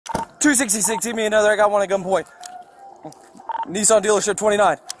266, give me another. I got one at gunpoint. Nissan dealership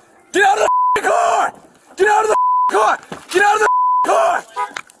 29. Get out of the car! Get out of the car! Get out of the car!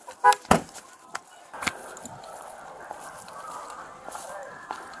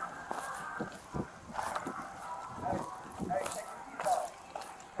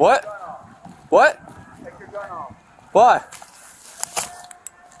 What? What? Take your gun off. Why?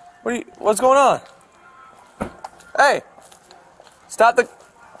 What's going on? Hey! Stop the...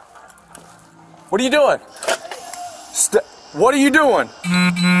 What are you doing? What are you doing?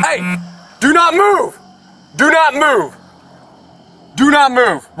 Hey! Do not move! Do not move! Do not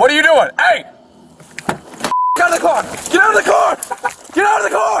move! What are you doing? Hey! Get out of the car! Get out of the car! Get out of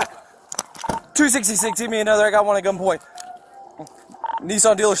the car! 266, give me another. I got one at gunpoint.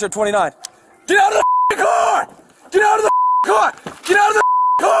 Nissan dealership 29. Get out of the car! Get out of the car! Get out of the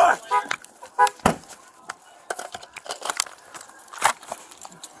car!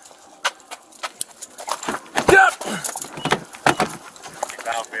 Get out!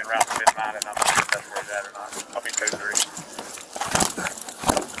 I'll be around the midnight and I'm not sure if that's where that or not. I'll be 2-3.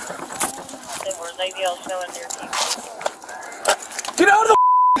 They were ABL showing their TV. Get out of the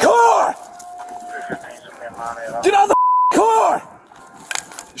car! Get out of the car!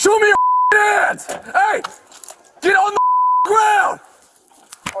 Show me your hands! Hey! Get on the ground!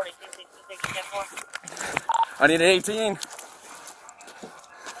 4266 I need an 18.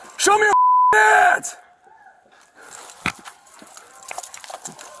 Show me your hands!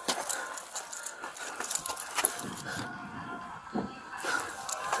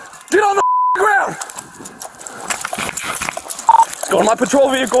 Get on the ground! Let's go to my patrol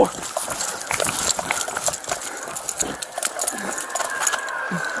vehicle.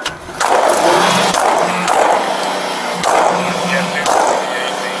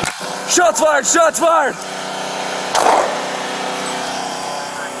 Shots fired! Shots fired!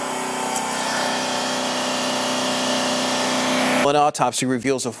 An autopsy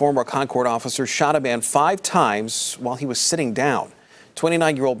reveals a former Concord officer shot a man 5 times while he was sitting down.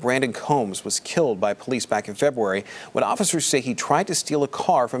 29-year-old Brandon Combs was killed by police back in February when officers say he tried to steal a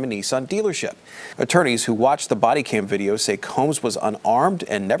car from a Nissan dealership. Attorneys who watched the body cam video say Combs was unarmed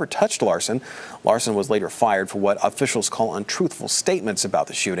and never touched Larson. Larson was later fired for what officials call untruthful statements about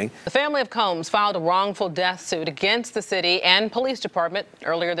the shooting. The family of Combs filed a wrongful death suit against the city and police department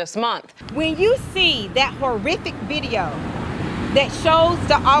earlier this month. When you see that horrific video that shows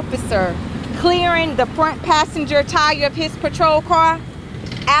the officer clearing the front passenger tire of his patrol car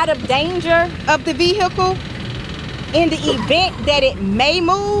out of danger of the vehicle in the event that it may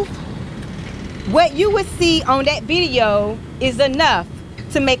move, what you would see on that video is enough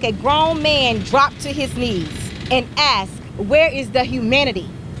to make a grown man drop to his knees and ask, where is the humanity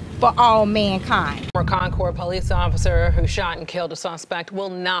for all mankind? A Concord police officer who shot and killed a suspect will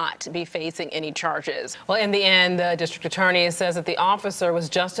not be facing any charges. Well, in the end, the district attorney says that the officer was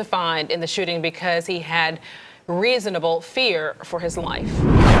justified in the shooting because he had reasonable fear for his life.